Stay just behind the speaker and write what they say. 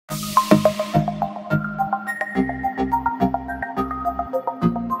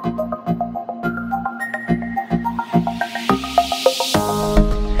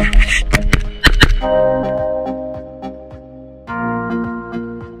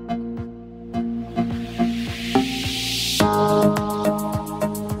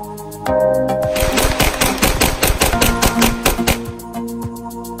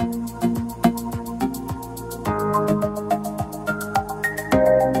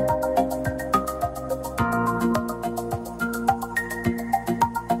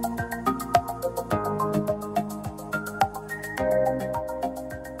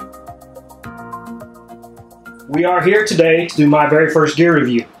We are here today to do my very first gear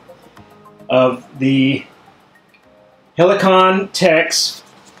review of the Helikon-Tex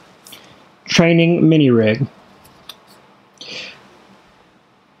Training Mini Rig.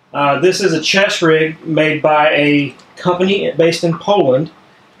 This is a chest rig made by a company based in Poland.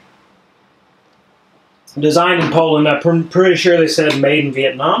 Designed in Poland. I'm pretty sure they said made in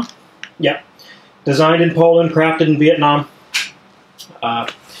Vietnam. Yep. Designed in Poland, crafted in Vietnam.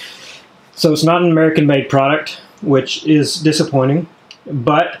 So it's not an American-made product, which is disappointing.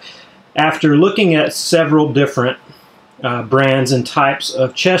 But after looking at several different brands and types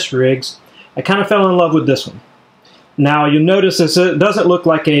of chest rigs, I kind of fell in love with this one. Now you'll notice this, it doesn't look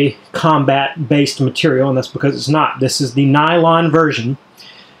like a combat-based material, and that's because it's not. This is the nylon version.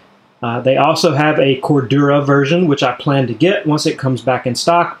 They also have a Cordura version, which I plan to get once it comes back in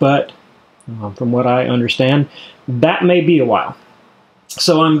stock, but from what I understand, that may be a while.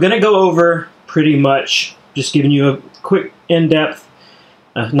 So I'm going to go over pretty much just giving you a quick in-depth,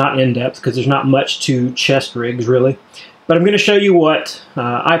 not in-depth because there's not much to chest rigs really, but I'm going to show you what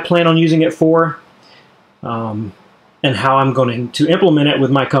I plan on using it for and how I'm going to implement it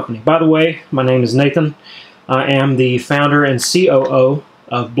with my company. By the way, my name is Nathan. I am the founder and COO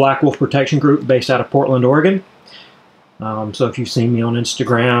of Black Wolf Protection Group based out of Portland, Oregon. So if you've seen me on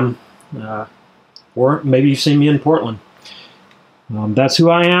Instagram, or maybe you've seen me in Portland, that's who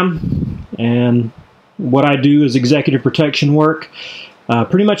I am, and what I do is executive protection work,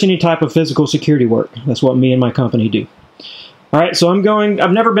 pretty much any type of physical security work. That's what me and my company do. Alright, so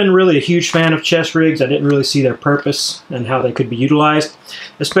I've never been really a huge fan of chest rigs. I didn't really see their purpose and how they could be utilized,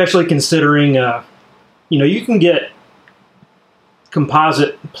 especially considering, you know, you can get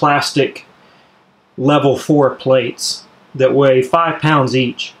composite plastic level 4 plates that weigh 5 pounds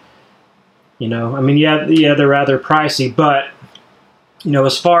each. You know, I mean, yeah, they're rather pricey, but you know,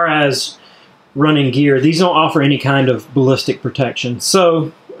 as far as running gear, these don't offer any kind of ballistic protection.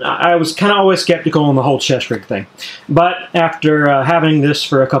 So I was kind of always skeptical on the whole chest rig thing. But after having this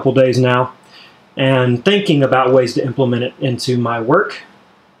for a couple days now and thinking about ways to implement it into my work,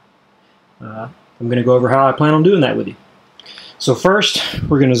 I'm going to go over how I plan on doing that with you. So first,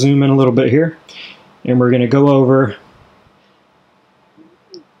 we're going to zoom in a little bit here, and we're going to go over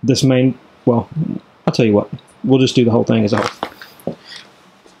this main, well, I'll tell you what, we'll just do the whole thing as a whole.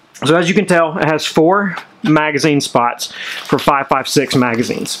 So as you can tell, it has 4 magazine spots for 5.56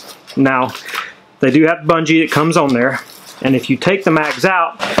 magazines. Now, they do have bungee that comes on there, and if you take the mags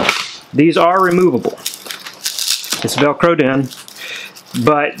out, these are removable. It's Velcroed in,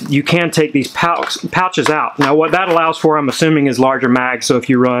 but you can take these pouches out. Now what that allows for, I'm assuming, is larger mags. So if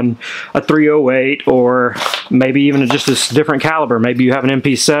you run a 308 or maybe even just a different caliber, maybe you have an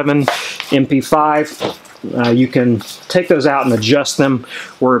MP7, MP5, you can take those out and adjust them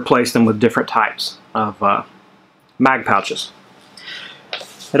or replace them with different types of mag pouches.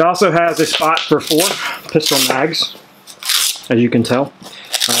 It also has a spot for 4 pistol mags, as you can tell.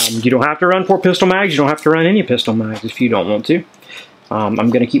 You don't have to run 4 pistol mags. You don't have to run any pistol mags if you don't want to. I'm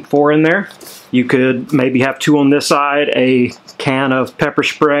going to keep 4 in there. You could maybe have 2 on this side, a can of pepper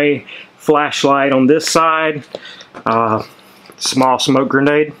spray, flashlight on this side, small smoke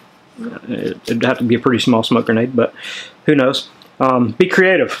grenade. It'd have to be a pretty small smoke grenade, but who knows. Be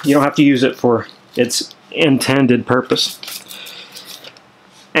creative. You don't have to use it for its intended purpose.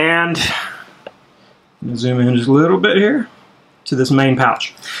 And zoom in just a little bit here to this main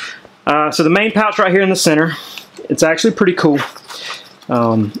pouch. So the main pouch right here in the center, it's actually pretty cool.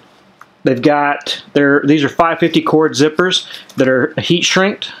 They've got these are 550 cord zippers that are heat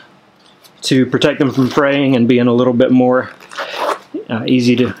shrinked to protect them from fraying and being a little bit more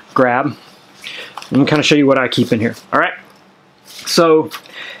easy to grab. Let me kind of show you what I keep in here. Alright, so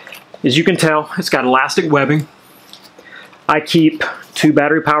as you can tell, it's got elastic webbing. I keep 2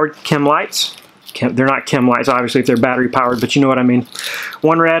 battery powered chem lights. They're not chem lights obviously if they're battery powered, but you know what I mean.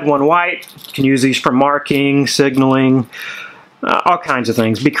 1 red, 1 white. You can use these for marking, signaling, all kinds of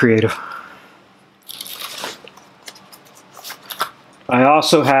things. Be creative. I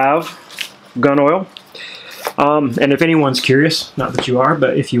also have gun oil. And if anyone's curious, not that you are,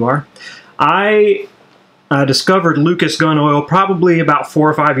 but if you are, I discovered Lucas gun oil probably about 4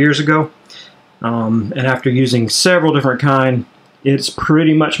 or 5 years ago. And after using several different kinds, it's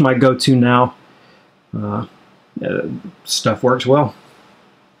pretty much my go-to now. Stuff works well.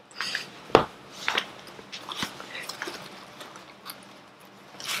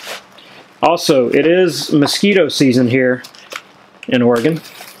 Also, it is mosquito season here in Oregon.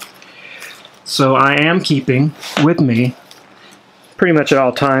 So I am keeping with me, pretty much at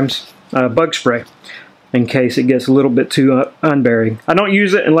all times, bug spray in case it gets a little bit too unbearing. I don't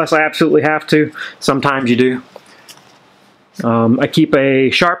use it unless I absolutely have to. Sometimes you do. I keep a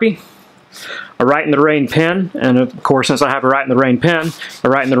Sharpie, a Write in the Rain pen, and of course, since I have a Write in the Rain pen, a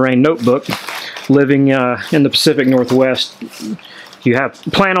Write in the Rain notebook. Living in the Pacific Northwest, if you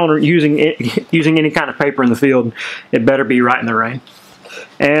plan on using any kind of paper in the field, it better be Write in the Rain.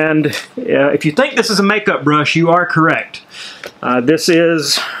 And if you think this is a makeup brush, you are correct. This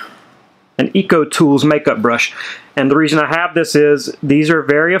is an Eco Tools makeup brush, and the reason I have this is these are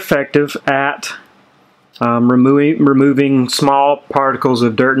very effective at removing small particles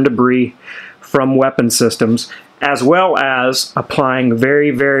of dirt and debris from weapon systems, as well as applying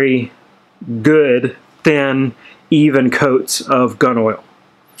very, very good, thin, even coats of gun oil.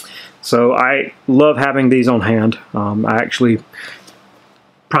 So I love having these on hand. I actually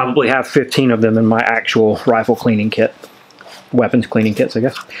probably have 15 of them in my actual rifle cleaning kit. Weapons cleaning kits, I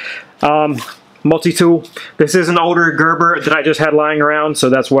guess. Multi-tool. This is an older Gerber that I just had lying around, so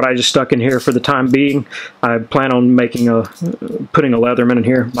that's what I just stuck in here for the time being. I plan on putting a Leatherman in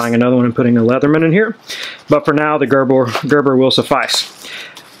here, buying another one and putting a Leatherman in here. But for now, the Gerber will suffice.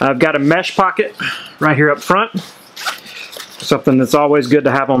 I've got a mesh pocket right here up front. Something that's always good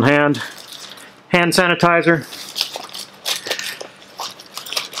to have on hand. Hand sanitizer.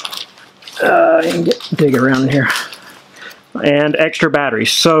 You can dig around in here. And extra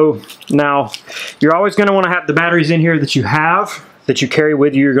batteries. So now you're always going to want to have the batteries in here that you carry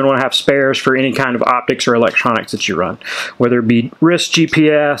with you. You're going to want to have spares for any kind of optics or electronics that you run, whether it be wrist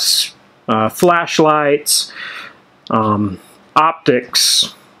GPS, flashlights,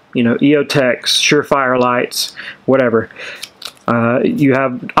 optics, EOTech, Surefire lights, whatever. You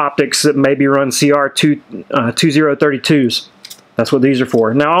have optics that maybe run CR2032s. That's what these are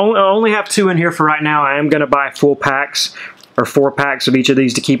for. Now, I only have 2 in here for right now. I am going to buy full packs or 4 packs of each of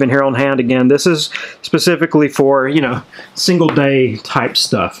these to keep in here on hand. Again, this is specifically for, single day type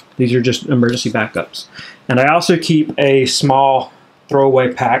stuff. These are just emergency backups. And I also keep a small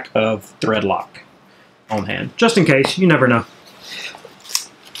throwaway pack of thread lock on hand, just in case. You never know.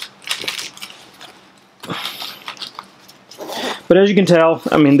 But as you can tell,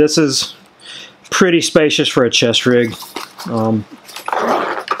 I mean, this is pretty spacious for a chest rig. I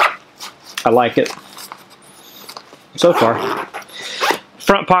like it so far.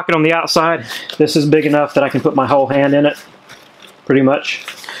 Front pocket on the outside. This is big enough that I can put my whole hand in it, pretty much.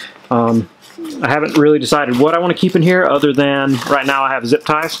 I haven't really decided what I want to keep in here other than right now I have zip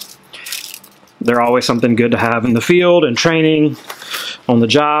ties. They're always something good to have in the field and training, on the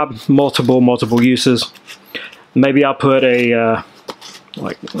job, multiple uses. Maybe I'll put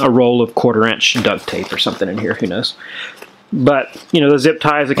like a roll of 1/4-inch duct tape or something in here, who knows. But, the zip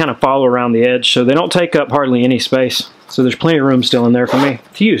ties, they kind of follow around the edge, so they don't take up hardly any space. So there's plenty of room still in there for me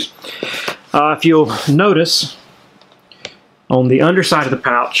to use. If you'll notice, on the underside of the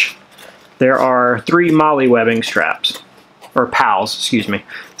pouch, there are 3 molly webbing straps. Or pals, excuse me.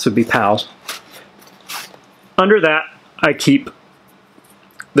 This would be pals. Under that, I keep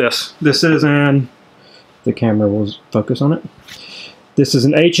this. This is the camera will focus on it. This is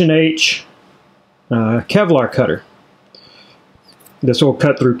an H&H Kevlar cutter. This will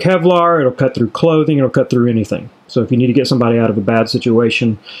cut through Kevlar, it'll cut through clothing, it'll cut through anything. So if you need to get somebody out of a bad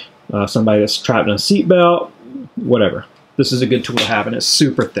situation, somebody that's trapped in a seatbelt, whatever. This is a good tool to have, and it's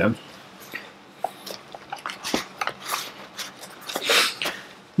super thin.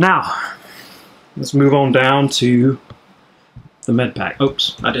 Now, let's move on down to the med pack.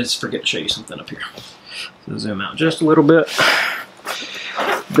 Oops, I did forget to show you something up here. So zoom out just a little bit.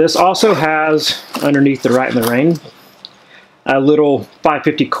 This also has, underneath the Write in the Rain, a little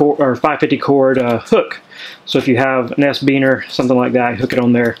 550 cord hook. So if you have an S-bean or something like that, hook it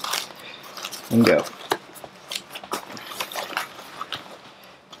on there and go.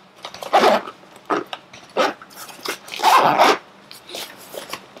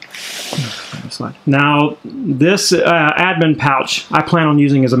 Now, this admin pouch I plan on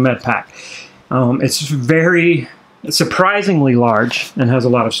using as a med pack. It's very surprisingly large and has a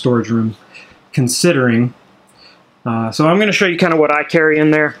lot of storage room considering. So I'm going to show you kind of what I carry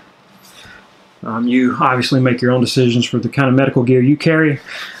in there. You obviously make your own decisions for the kind of medical gear you carry.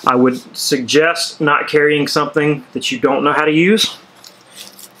 I would suggest not carrying something that you don't know how to use.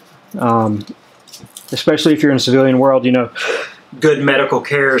 Especially if you're in the civilian world, good medical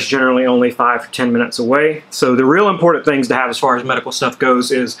care is generally only 5 to 10 minutes away. So the real important things to have as far as medical stuff goes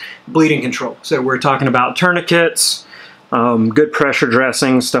is bleeding control. So we're talking about tourniquets, good pressure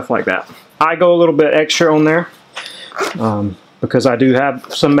dressing, stuff like that. I go a little bit extra on there because I do have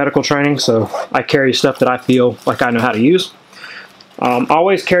some medical training, so I carry stuff that I feel like I know how to use.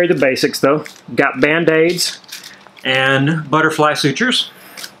 Always carry the basics though. Got Band-Aids and butterfly sutures.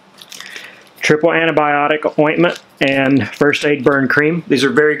 Triple antibiotic ointment and first aid burn cream. These are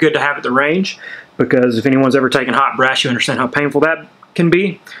very good to have at the range because if anyone's ever taken hot brass, you understand how painful that can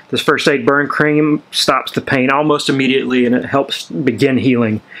be. This first aid burn cream stops the pain almost immediately, and it helps begin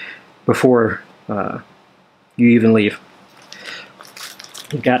healing before you even leave.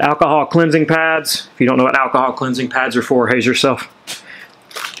 You've got alcohol cleansing pads. If you don't know what alcohol cleansing pads are for, haze yourself.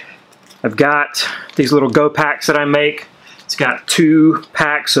 I've got these little go packs that I make. It's got 2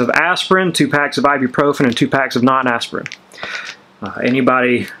 packs of aspirin, 2 packs of ibuprofen, and 2 packs of non-aspirin.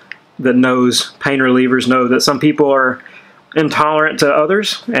 Anybody that knows pain relievers know that some people are intolerant to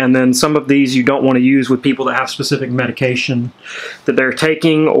others, and then some of these you don't want to use with people that have specific medication that they're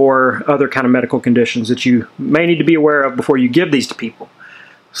taking or other kind of medical conditions that you may need to be aware of before you give these to people.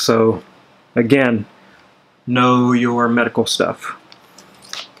 So again, know your medical stuff.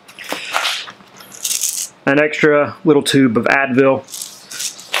 An extra little tube of Advil,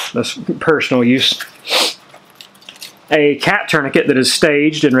 that's personal use. A cat tourniquet that is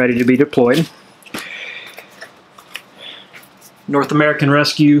staged and ready to be deployed. North American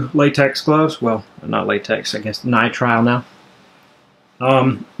Rescue latex gloves. Well, not latex, I guess nitrile now.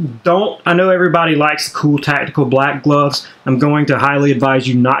 I know everybody likes the cool tactical black gloves. I'm going to highly advise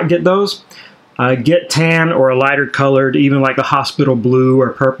you not get those. Get tan or a lighter colored, even like a hospital blue or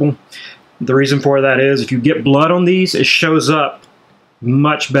purple. The reason for that is if you get blood on these, it shows up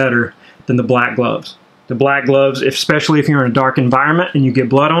much better than the black gloves. The black gloves, especially if you're in a dark environment and you get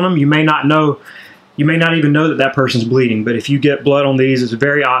blood on them, you may not even know that that person's bleeding, but if you get blood on these, it's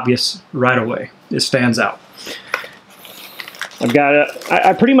very obvious right away. It stands out.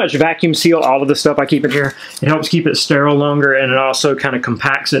 I pretty much vacuum seal all of the stuff I keep in here. It helps keep it sterile longer, and it also kind of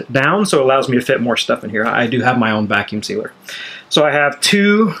compacts it down, so it allows me to fit more stuff in here. I do have my own vacuum sealer. So I have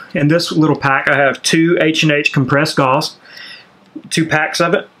 2, in this little pack, I have 2 H&H compressed gauze, 2 packs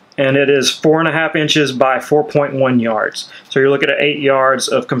of it, and it is 4.5 inches by 4.1 yards. So you're looking at 8 yards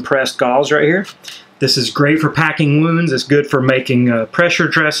of compressed gauze right here. This is great for packing wounds. It's good for making pressure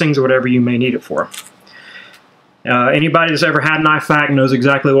dressings or whatever you may need it for. Anybody that's ever had an IFAC knows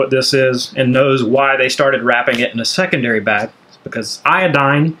exactly what this is and knows why they started wrapping it in a secondary bag. It's because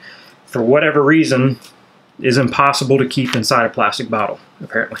iodine, for whatever reason, is impossible to keep inside a plastic bottle,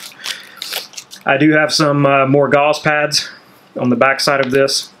 apparently. I do have some more gauze pads on the back side of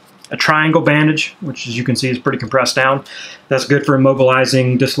this. A triangle bandage, which as you can see is pretty compressed down. That's good for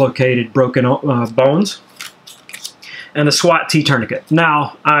immobilizing dislocated, broken bones. And a SWAT T tourniquet.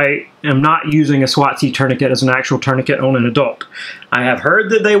 Now, I am not using a SWAT T tourniquet as an actual tourniquet on an adult. I have heard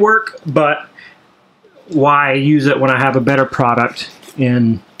that they work, but why use it when I have a better product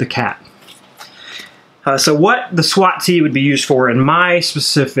in the cat? So what the SWAT T would be used for in my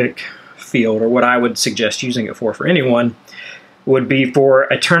specific field, or what I would suggest using it for anyone, would be for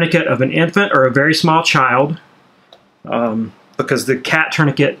a tourniquet of an infant or a very small child, because the cat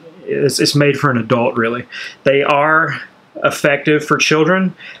tourniquet is made for an adult, really. They are effective for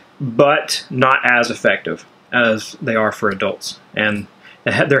children, but not as effective as they are for adults. And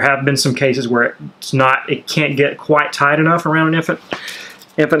there have been some cases where it can't get quite tight enough around an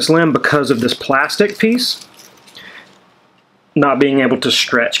infant's limb because of this plastic piece not being able to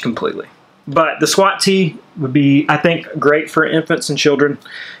stretch completely. But the SWAT T would be, I think, great for infants and children.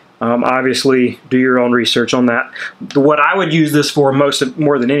 Obviously, do your own research on that. What I would use this for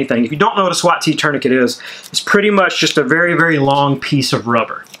more than anything, if you don't know what a SWAT T tourniquet is, it's pretty much just a very, very long piece of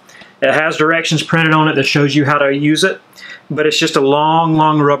rubber. It has directions printed on it that shows you how to use it, but it's just a long,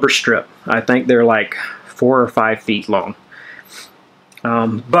 long rubber strip. I think they're like 4 or 5 feet long.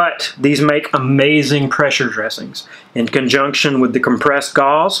 But these make amazing pressure dressings. In conjunction with the compressed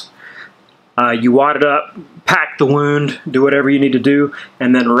gauze, you wad it up, pack the wound, do whatever you need to do,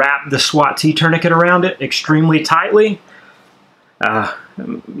 and then wrap the SWAT T tourniquet around it extremely tightly.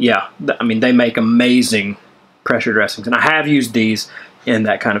 Yeah, I mean, they make amazing pressure dressings, and I have used these in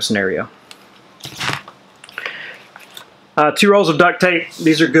that kind of scenario. 2 rolls of duct tape.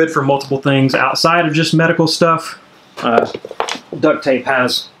 These are good for multiple things outside of just medical stuff. Duct tape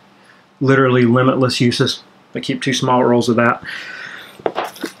has literally limitless uses. I keep 2 small rolls of that.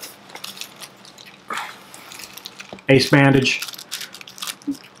 Ace bandage,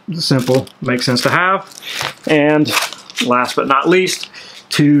 simple, makes sense to have. And last but not least,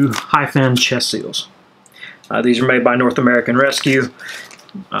 2 high-fin chest seals. These are made by North American Rescue.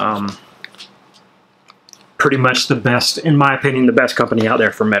 Pretty much the best, in my opinion, the best company out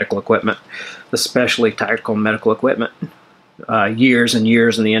there for medical equipment, especially tactical medical equipment. Years and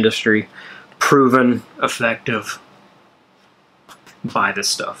years in the industry, proven effective. Buy this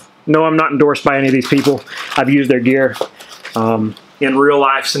stuff. No, I'm not endorsed by any of these people. I've used their gear in real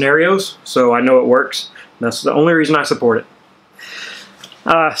life scenarios, so I know it works. That's the only reason I support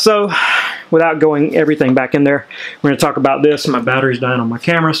it. So, without going everything back in there, we're going to talk about this. My battery's dying on my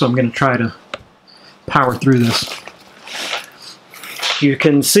camera, so I'm going to try to power through this. You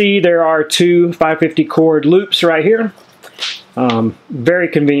can see there are two 550 cord loops right here. Very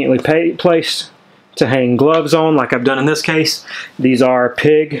conveniently placed to hang gloves on, like I've done in this case. These are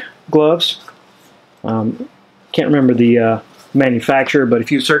pig gloves. Can't remember the manufacturer, but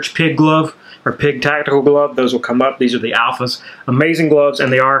if you search pig glove or pig tactical glove, those will come up. These are the alphas. Amazing gloves,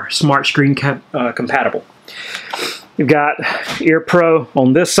 and they are smart screen compatible. You've got Ear Pro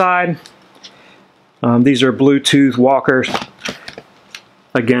on this side. These are Bluetooth walkers.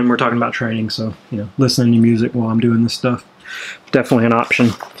 Again, we're talking about training, so listening to music while I'm doing this stuff, definitely an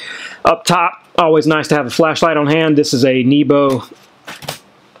option. Up top, always nice to have a flashlight on hand. This is a Nebo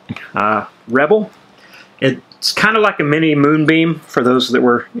Rebel. It's kind of like a mini moonbeam for those that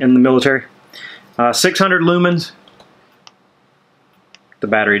were in the military. 600 lumens. The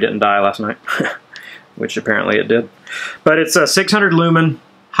battery didn't die last night, which apparently it did. But it's a 600 lumen,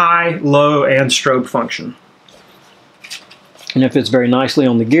 high, low, and strobe function. And it fits very nicely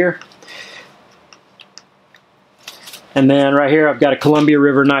on the gear. And then right here I've got a Columbia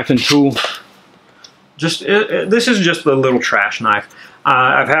River knife and tool. This is just a little trash knife.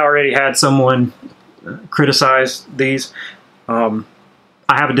 I've already had someone criticize these. I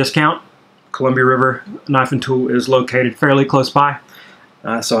have a discount. Columbia River knife and tool is located fairly close by,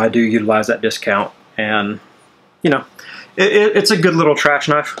 so I do utilize that discount. And it's a good little trash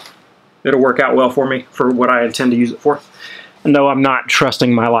knife. It'll work out well for me for what I intend to use it for. And no, I'm not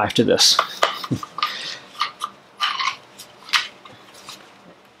trusting my life to this.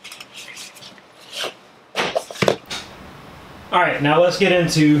 Alright, now let's get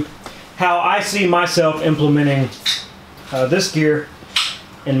into how I see myself implementing this gear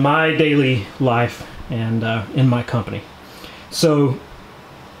in my daily life and in my company. So,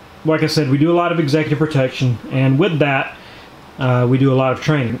 like I said, we do a lot of executive protection, and with that, we do a lot of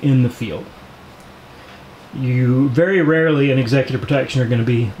training in the field. You very rarely in executive protection are going to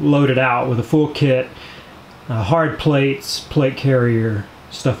be loaded out with a full kit, hard plates, plate carrier,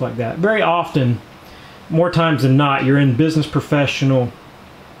 stuff like that. Very often, more times than not, you're in business professional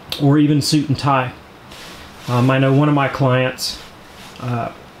or even suit and tie. I know one of my clients,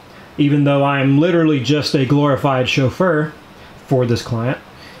 even though I'm literally just a glorified chauffeur for this client,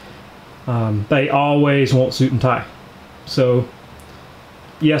 they always want suit and tie. So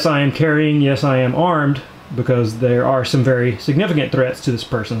yes, I am carrying, yes, I am armed, because there are some very significant threats to this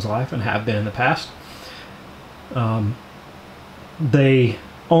person's life and have been in the past. They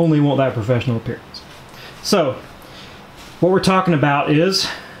only want that professional appearance. So what we're talking about is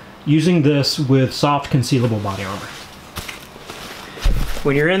using this with soft concealable body armor.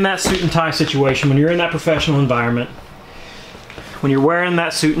 When you're in that suit and tie situation, when you're in that professional environment, when you're wearing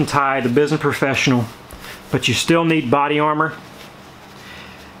that suit and tie, the business professional, but you still need body armor,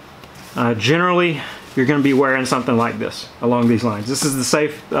 generally you're going to be wearing something like this along these lines. This is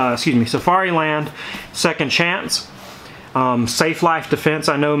the Safari Land Second Chance. Safe Life Defense,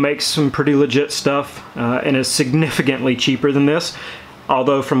 I know, makes some pretty legit stuff and is significantly cheaper than this,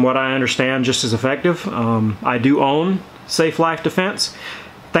 although from what I understand just as effective. I do own Safe Life Defense.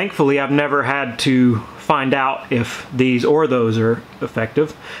 Thankfully, I've never had to find out if these or those are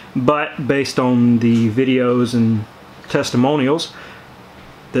effective, but based on the videos and testimonials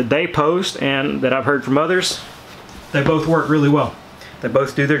that they post and that I've heard from others, they both work really well. They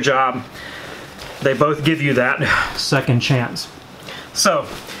both do their job. They both give you that second chance. So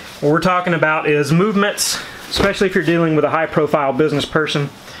what we're talking about is movements, especially if you're dealing with a high-profile business person.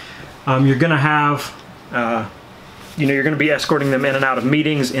 You're going to have, you're going to be escorting them in and out of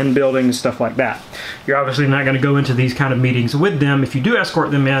meetings, in buildings, stuff like that. You're obviously not going to go into these kind of meetings with them if you do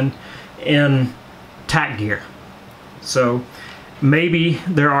escort them in tack gear. So maybe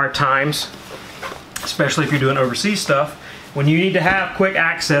there are times, especially if you're doing overseas stuff, when you need to have quick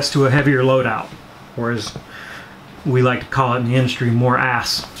access to a heavier loadout, or as we like to call it in the industry, more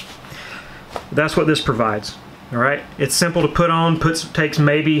ass. That's what this provides. All right, it's simple to put on. Takes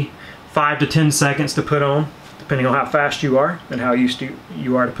maybe 5 to 10 seconds to put on, depending on how fast you are and how used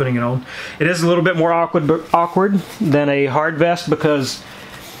you are to putting it on. It is a little bit more awkward than a hard vest because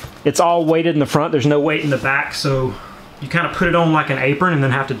it's all weighted in the front. There's no weight in the back, so you kind of put it on like an apron and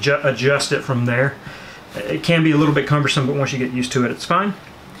then have to adjust it from there. It can be a little bit cumbersome, but once you get used to it, it's fine.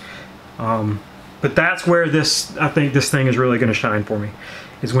 But that's where I think this thing is really going to shine for me,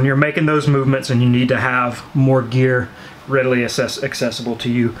 is when you're making those movements and you need to have more gear readily accessible to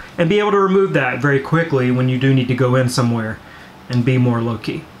you and be able to remove that very quickly when you do need to go in somewhere and be more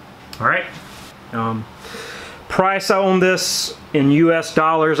low-key. All right? Price on this in US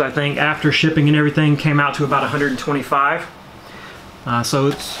dollars, I think after shipping and everything, came out to about $125. So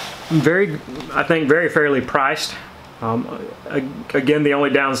it's very, I think, very fairly priced. Again, the only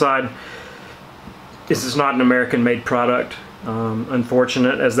downside is it's not an American-made product.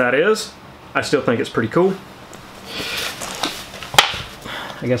 Unfortunate as that is, I still think it's pretty cool.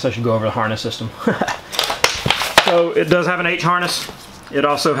 I guess I should go over the harness system. So it does have an H harness. It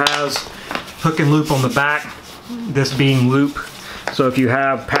also has hook and loop on the back, this being loop. So if you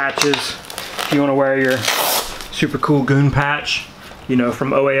have patches, if you want to wear your super cool goon patch, you know,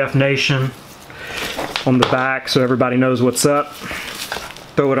 from OAF Nation on the back so everybody knows what's up,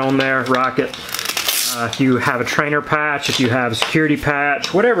 throw it on there, rock it. If you have a trainer patch, if you have a security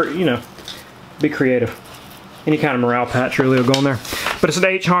patch, whatever, you know, be creative. Any kind of morale patch really will go on there. But it's an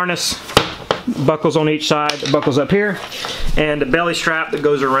H harness, buckles on each side, the buckles up here, and a belly strap that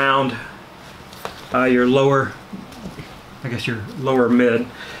goes around your lower, I guess your lower mid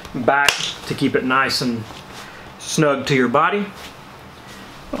back to keep it nice and snug to your body.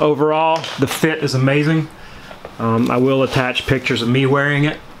 Overall, the fit is amazing. I will attach pictures of me wearing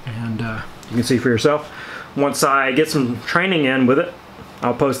it, and you can see for yourself. Once I get some training in with it,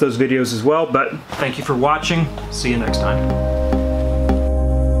 I'll post those videos as well. But thank you for watching. See you next time.